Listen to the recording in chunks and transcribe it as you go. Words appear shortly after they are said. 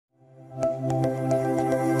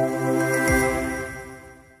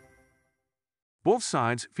Both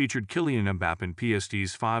sides featured Kylian Mbappe in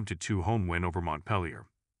PSG's 5-2 home win over Montpellier.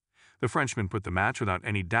 The Frenchman put the match without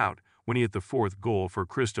any doubt when he hit the fourth goal for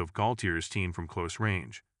Christophe Galtier's team from close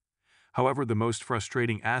range. However, the most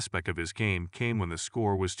frustrating aspect of his game came when the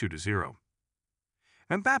score was 2-0.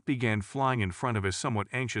 Mbappe began flying in front of his somewhat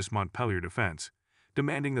anxious Montpellier defense,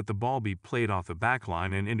 demanding that the ball be played off the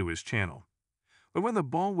backline and into his channel. But when the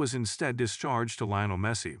ball was instead discharged to Lionel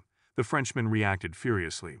Messi, the Frenchman reacted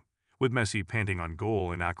furiously, with Messi panting on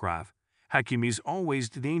goal and Achraf Hakimi's always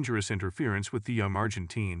dangerous interference with the young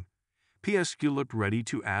Argentine. PSG looked ready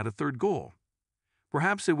to add a third goal.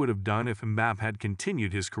 Perhaps it would have done if Mbappe had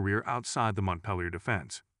continued his career outside the Montpellier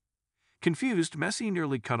defense. Confused, Messi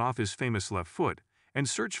nearly cut off his famous left foot and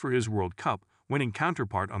searched for his World Cup winning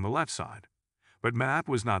counterpart on the left side. But Mbappe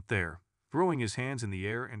was not there, throwing his hands in the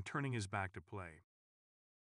air and turning his back to play.